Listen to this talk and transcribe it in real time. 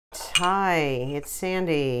Hi, it's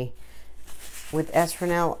Sandy with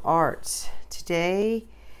s.ranellearts. Today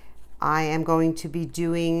I am going to be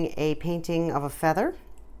doing a painting of a feather.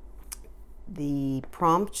 The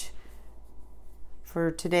prompt for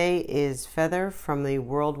today is Feather from the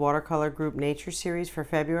World Watercolor Group Nature Series for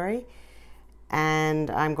February. And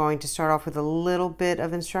I'm going to start off with a little bit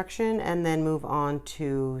of instruction and then move on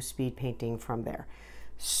to speed painting from there.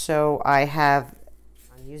 So I'll have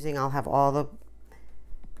all the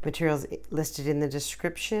materials listed in the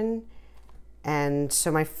description. And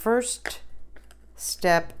so my first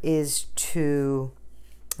step is to,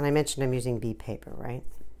 and I mentioned I'm using B paper, right?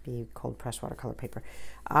 B cold pressed watercolor paper.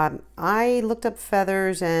 I looked up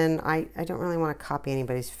feathers, and I don't really want to copy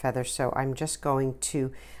anybody's feather, so I'm just going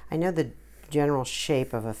to, I know the general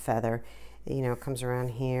shape of a feather, you know, it comes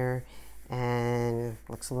around here and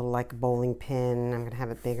looks a little like a bowling pin. I'm going to have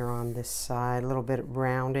it bigger on this side, a little bit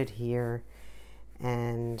rounded here,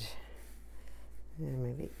 and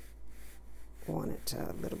maybe want it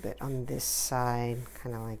a little bit on this side,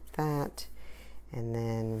 kind of like that. And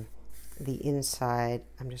then the inside,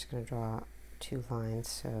 I'm just going to draw two lines,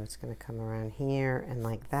 so it's going to come around here and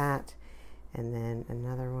like that, and then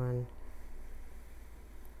another one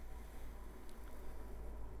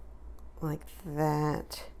like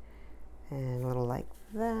that, and a little like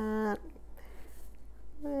that,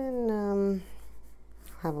 and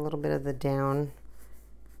have a little bit of the down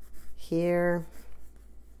here,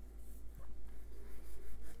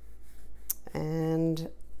 and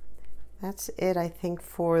that's it, I think,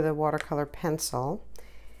 for the watercolor pencil.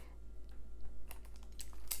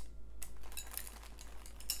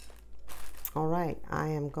 All right, I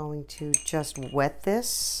am going to just wet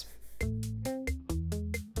this.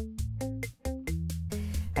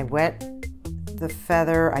 I wet the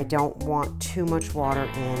feather. I don't want too much water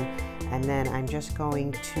in, and then I'm just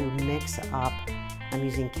going to mix up. I'm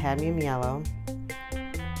using cadmium yellow,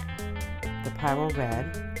 the Pyrrol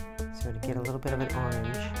red, so to get a little bit of an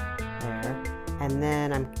orange there, and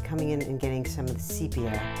then I'm coming in and getting some of the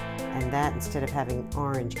sepia, and that, instead of having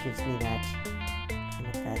orange, gives me that kind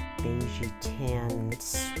of that beigey tan,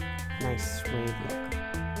 nice suede look.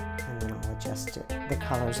 And then I'll adjust the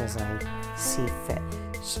colors as I see fit.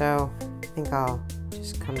 So I think I'll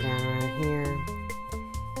just come down around here.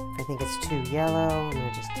 If I think it's too yellow, I'm going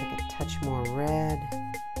to just take a touch more red.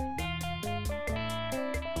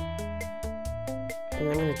 And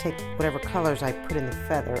I'm going to take whatever colors I put in the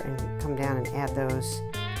feather and come down and add those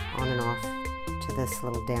on and off to this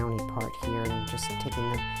little downy part here. And I'm just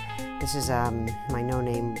taking this is my No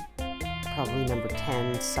Name, probably number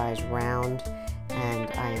 10 size round,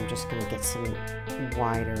 and I am just going to get some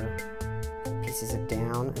wider pieces of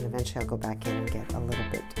down, and eventually I'll go back in and get a little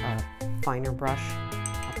bit finer brush.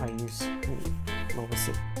 I'll probably use, well, we'll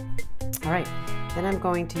see. All right, then I'm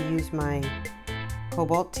going to use my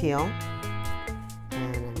Cobalt teal,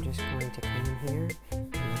 and I'm just going to come in here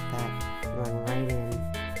and let that run right in,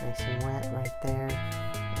 nice and wet right there,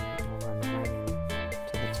 and it will run right in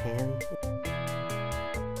to the tan.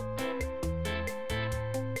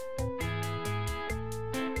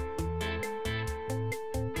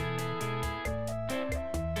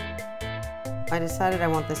 I decided I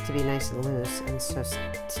want this to be nice and loose, and so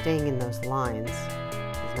staying in those lines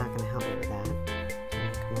is not going to help me with that. So I'm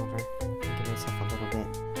going to come over and give myself a little bit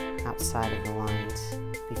outside of the lines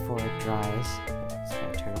before it dries. So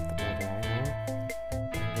I turn off the blow dryer there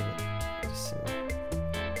and give it just a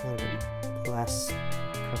little bit less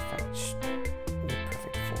perfect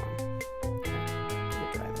form. Let me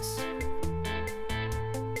dry this.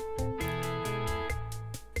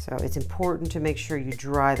 So it's important to make sure you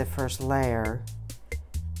dry the first layer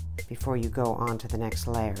before you go on to the next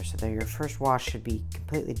layer. So that your first wash should be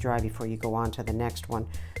completely dry before you go on to the next one,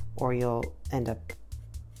 or you'll end up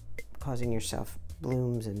causing yourself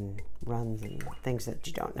blooms and runs and things that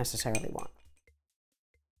you don't necessarily want.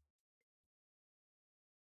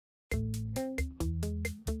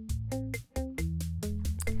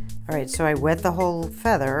 All right, so I wet the whole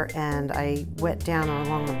feather, and I wet down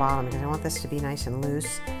along the bottom because I want this to be nice and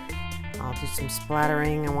loose. I'll do some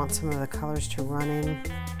splattering. I want some of the colors to run in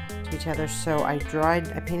to each other. So I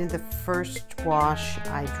painted the first wash,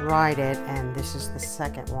 I dried it, and this is the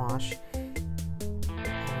second wash.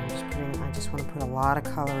 And I just want to put a lot of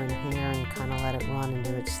color in here and kind of let it run and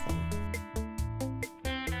do its thing.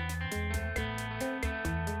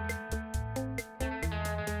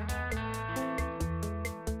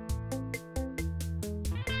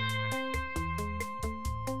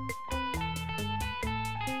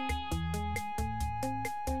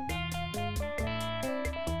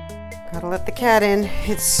 Gotta let the cat in.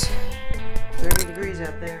 It's 30 degrees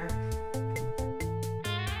out there.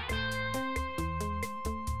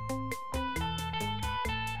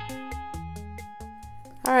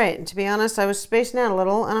 All right, and to be honest, I was spacing out a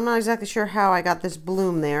little, and I'm not exactly sure how I got this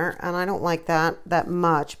bloom there, and I don't like that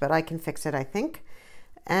much, but I can fix it, I think.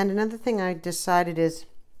 And another thing I decided is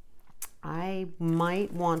I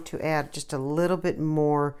might want to add just a little bit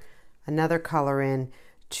more, another color in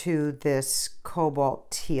to this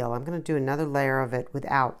cobalt teal. I'm going to do another layer of it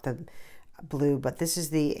without the blue, but this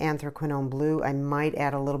is the Anthraquinone blue. I might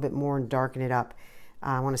add a little bit more and darken it up.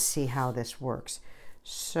 I want to see how this works.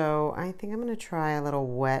 So I think I'm going to try a little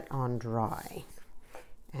wet on dry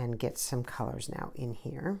and get some colors now in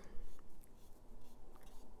here.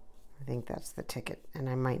 I think that's the ticket, and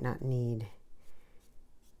I might not need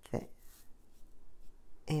the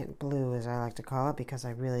ant blue, as I like to call it, because I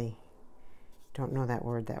really don't know that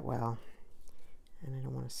word that well, and I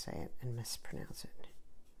don't want to say it and mispronounce it.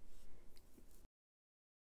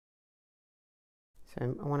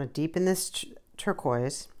 So I want to deepen this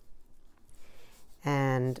turquoise,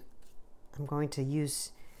 and I'm going to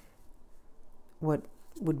use what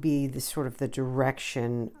would be the sort of the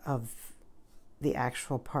direction of the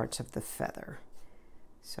actual parts of the feather.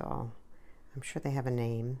 So I'm sure they have a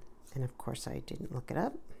name, and of course I didn't look it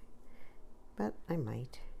up, but I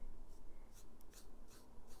might.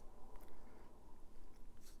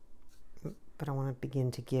 But I want to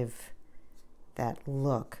begin to give that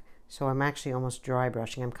look. So I'm actually almost dry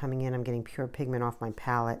brushing. I'm coming in, I'm getting pure pigment off my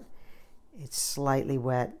palette. It's slightly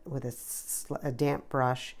wet with a damp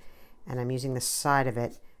brush, and I'm using the side of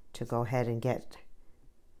it to go ahead and get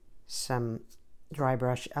some dry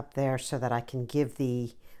brush up there so that I can give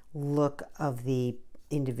the look of the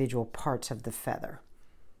individual parts of the feather.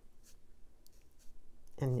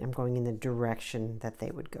 And I'm going in the direction that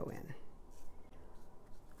they would go in.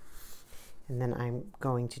 And then I'm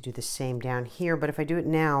going to do the same down here, but if I do it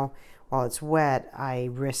now while it's wet, I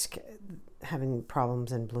risk having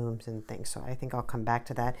problems and blooms and things. So I think I'll come back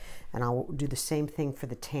to that, and I'll do the same thing for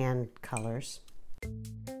the tan colors. All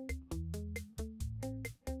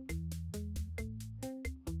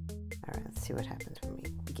right, let's see what happens when we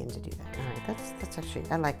begin to do that. All right, that's actually,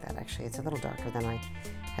 I like that actually. It's a little darker than I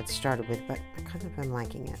had started with, but I kind of am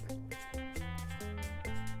liking it.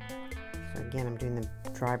 So again, I'm doing the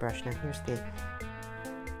dry brush. Now here's the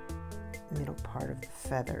middle part of the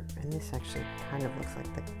feather, and this actually kind of looks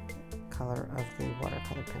like the color of the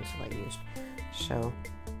watercolor pencil I used. So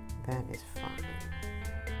that is fine.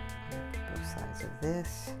 Both sides of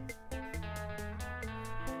this.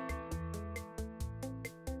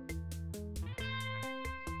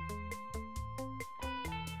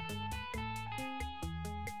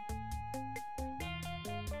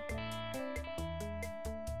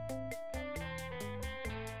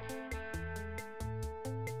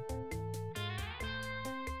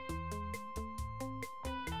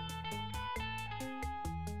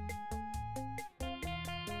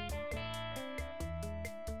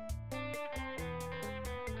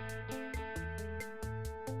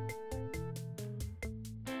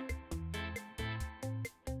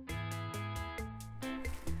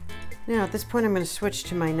 Now at this point I'm going to switch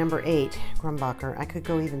to my number 8 Grumbacher. I could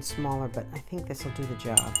go even smaller, but I think this will do the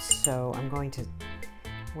job. So I'm going to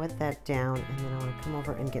wet that down, and then I want to come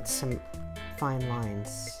over and get some fine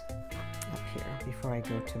lines up here before I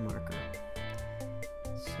go to marker.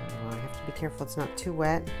 So I have to be careful it's not too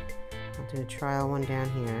wet. I'll do a trial one down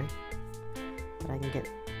here, but I can get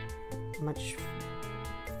much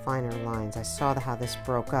finer lines. I saw how this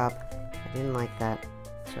broke up. I didn't like that,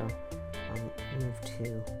 so I'll move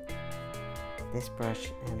to this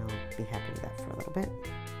brush, and I'll be happy with that for a little bit.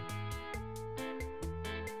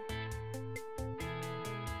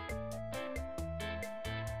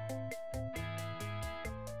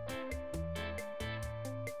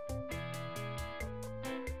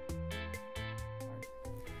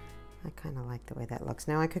 I kind of like the way that looks.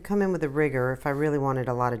 Now I could come in with a rigger if I really wanted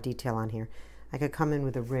a lot of detail on here. I could come in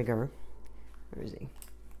with a rigger. Where is he?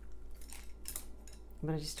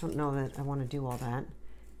 But I just don't know that I want to do all that.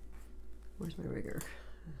 Where's my rigger?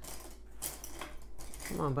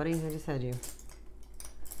 Come on, buddy. I just had you.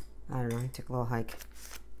 I don't know. I took a little hike.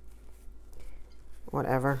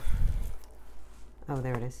 Whatever. Oh,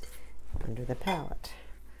 there it is. Under the palette.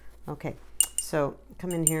 Okay. So come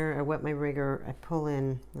in here. I wet my rigger. I pull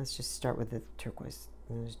in. Let's just start with the turquoise.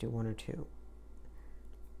 I'll just do one or two.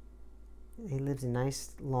 He leaves a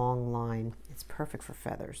nice long line. It's perfect for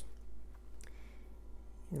feathers.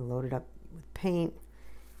 You load it up with paint.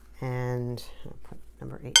 And I'll put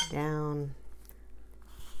number 8 down.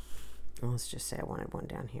 Let's just say I wanted one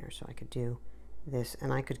down here, so I could do this,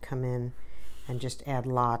 and I could come in and just add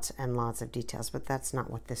lots and lots of details, but that's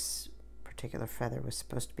not what this particular feather was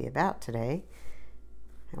supposed to be about today.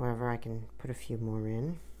 However, I can put a few more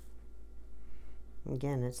in.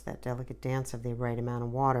 Again, it's that delicate dance of the right amount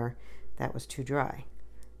of water. That was too dry.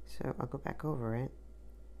 So I'll go back over it,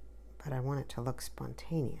 but I want it to look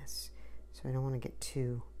spontaneous. So I don't want to get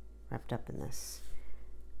too wrapped up in this.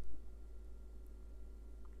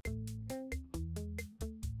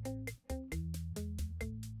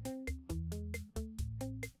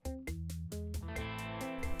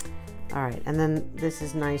 All right, and then this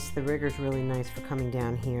is nice. The rigger's really nice for coming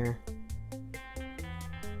down here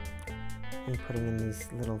and putting in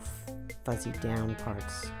these little fuzzy down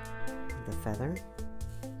parts of the feather.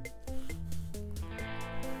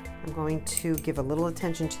 I'm going to give a little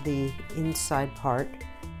attention to the inside part.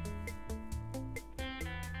 I'm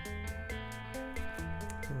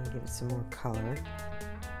going to give it some more color.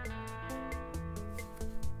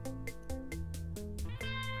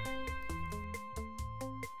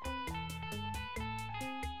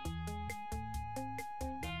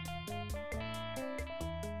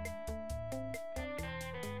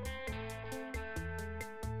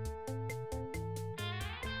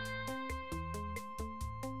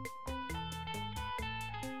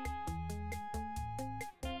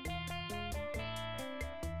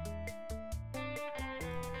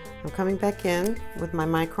 I'm coming back in with my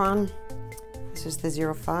Micron. This is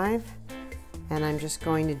the 05, and I'm just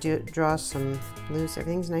going to draw some loose.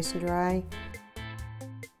 Everything's nice and dry.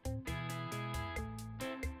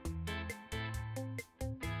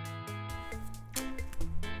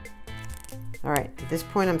 All right, at this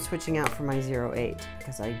point I'm switching out for my 08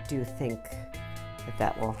 because I do think that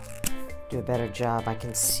that will do a better job. I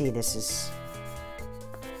can see this is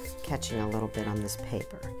catching a little bit on this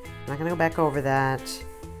paper. I'm not gonna go back over that.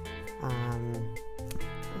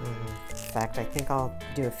 In fact, I think I'll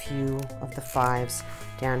do a few of the 5s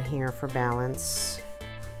down here for balance.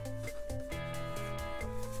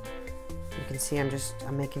 You can see I'm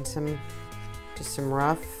making some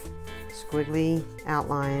rough squiggly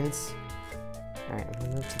outlines. All right, I'm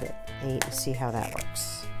gonna move to the 8 and see how that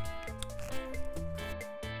works.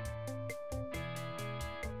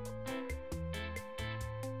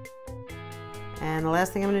 And the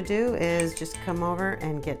last thing I'm going to do is just come over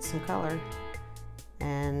and get some color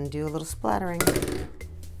and do a little splattering.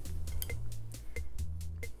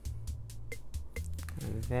 A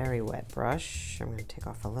very wet brush. I'm going to take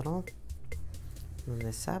off a little, move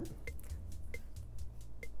this up.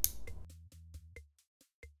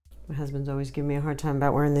 My husband's always giving me a hard time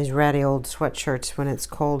about wearing these ratty old sweatshirts when it's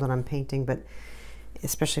cold and I'm painting, but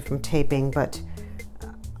especially from taping, but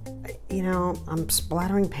you know, I'm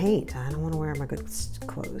splattering paint. I don't want to wear my good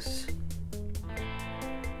clothes.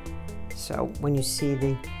 So when you see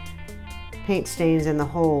the paint stains in the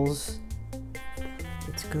holes,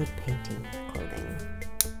 it's good painting clothing.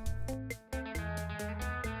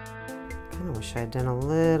 Kind of wish I had done a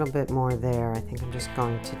little bit more there. I think I'm just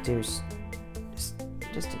going to do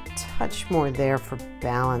just a touch more there for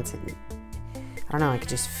balance. And I don't know, I could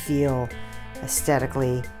just feel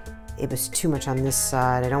aesthetically it was too much on this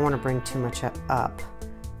side. I don't want to bring too much up,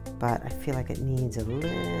 but I feel like it needs a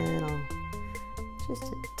little, just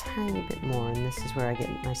a tiny bit more, and this is where I get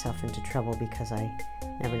myself into trouble because I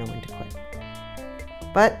never know when to quit.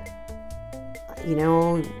 But, you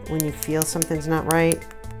know, when you feel something's not right,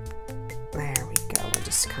 there we go. I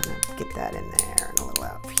just kind of get that in there, and a little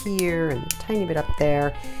up here, and a tiny bit up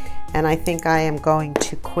there, and I think I am going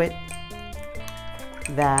to quit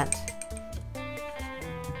that.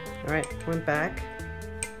 All right, went back.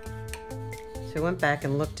 So I went back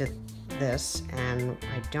and looked at this, and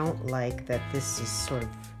I don't like that this is sort of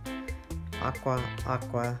aqua,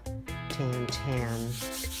 tan.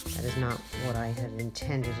 That is not what I had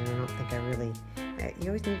intended, and I don't think I really, you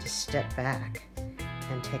always need to step back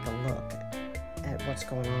and take a look at what's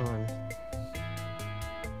going on.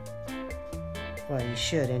 Well, you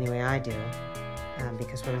should anyway, I do,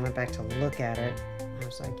 because when I went back to look at it, I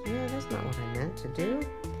was like, yeah, that's not what I meant to do.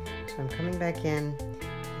 So I'm coming back in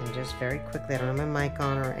and just very quickly, I don't have my mic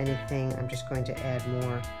on or anything, I'm just going to add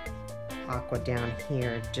more aqua down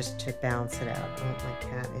here just to balance it out. Oh, my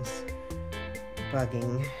cat is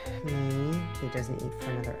bugging me. He doesn't eat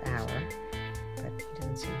for another hour, but he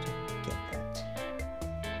doesn't seem to get that.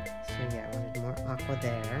 So yeah, I wanted more aqua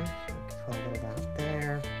there. So I can pull a little out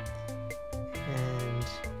there. And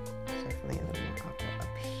definitely a little more aqua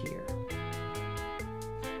up here.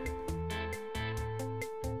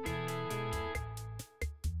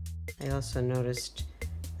 I also noticed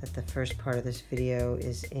that the first part of this video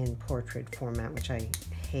is in portrait format, which I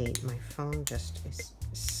hate. My phone just is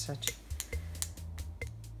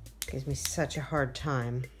gives me such a hard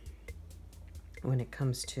time when it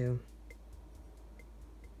comes to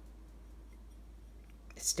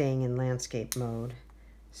staying in landscape mode.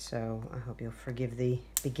 So I hope you'll forgive the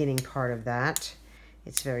beginning part of that.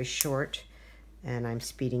 It's very short and I'm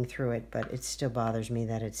speeding through it, but it still bothers me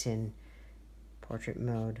that it's in portrait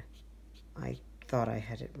mode. I thought I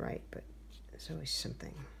had it right, but there's always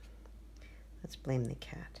something. Let's blame the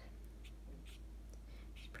cat.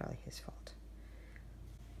 It's probably his fault.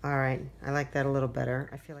 All right, I like that a little better.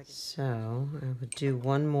 I feel like so I would do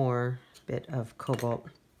one more bit of Cobalt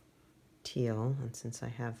teal, and since I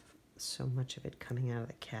have so much of it coming out of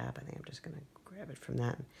the cap, I think I'm just gonna grab it from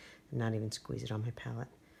that and not even squeeze it on my palette.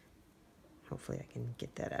 Hopefully I can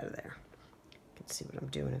get that out of there. You can see what I'm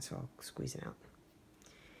doing, so I'll squeeze it out.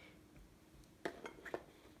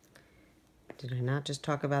 Did I not just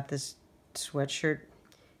talk about this sweatshirt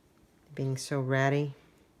being so ratty?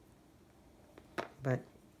 But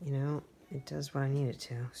you know, it does what I need it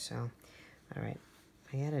to. So, all right,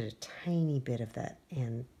 I added a tiny bit of that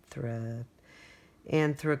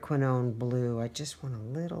Anthraquinone blue. I just want a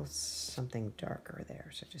little something darker there.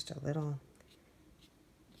 So just a little,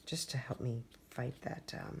 just to help me fight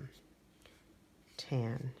that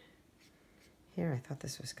tan. Here, I thought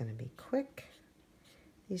this was going to be quick.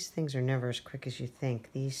 These things are never as quick as you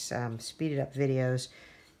think. These speeded up videos,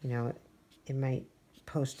 you know, it might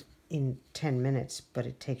post in 10 minutes, but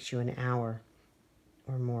it takes you an hour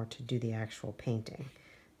or more to do the actual painting.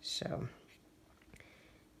 So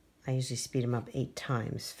I usually speed them up 8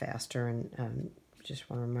 times faster, and just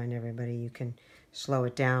want to remind everybody you can slow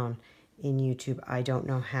it down in YouTube. I don't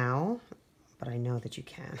know how, but I know that you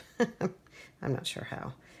can. I'm not sure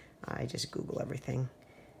how. I just Google everything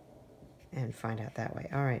and find out that way.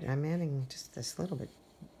 All right, I'm adding just this little bit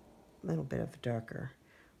of darker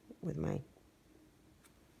with my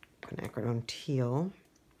Anthraquinone teal,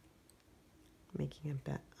 making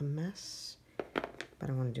a mess, but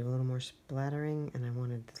I want to do a little more splattering, and I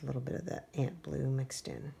wanted a little bit of that ant blue mixed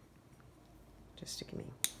in, just to give me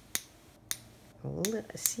a little.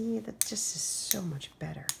 See, that just is so much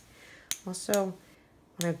better. Also,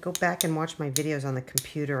 when I go back and watch my videos on the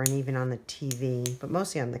computer and even on the TV, but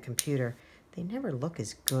mostly on the computer, they never look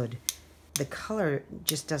as good. The color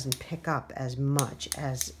just doesn't pick up as much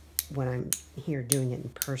as when I'm here doing it in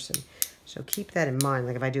person. So keep that in mind.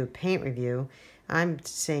 Like if I do a paint review, I'm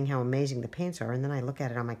saying how amazing the paints are, and then I look at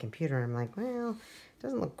it on my computer and I'm like, well, it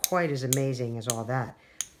doesn't look quite as amazing as all that.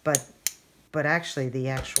 But actually the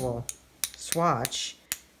actual swatch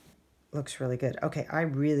looks really good. Okay, I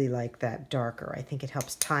really like that darker. I think it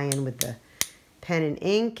helps tie in with the pen and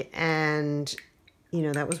ink, and you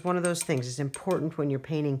know, that was one of those things. It's important when you're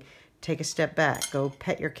painting, take a step back, go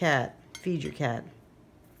pet your cat, feed your cat,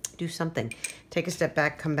 do something. Take a step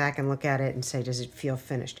back, come back and look at it and say, does it feel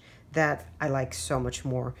finished? That I like so much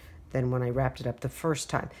more than when I wrapped it up the first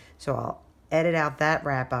time. So I'll edit out that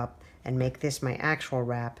wrap up and make this my actual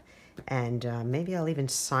wrap, and maybe I'll even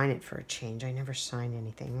sign it for a change. I never sign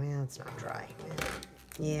anything. Well, it's not dry.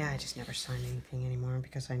 Yeah, I just never sign anything anymore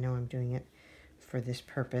because I know I'm doing it for this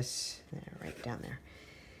purpose. There, right down there.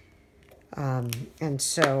 And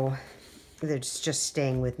so it's just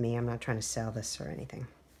staying with me. I'm not trying to sell this or anything.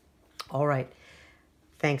 All right.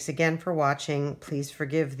 Thanks again for watching. Please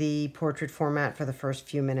forgive the portrait format for the first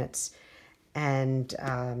few minutes. And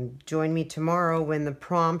join me tomorrow when the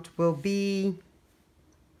prompt will be,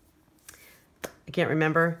 I can't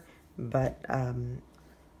remember, but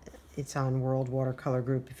it's on World Watercolor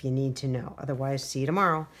Group if you need to know. Otherwise, see you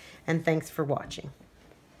tomorrow. And thanks for watching.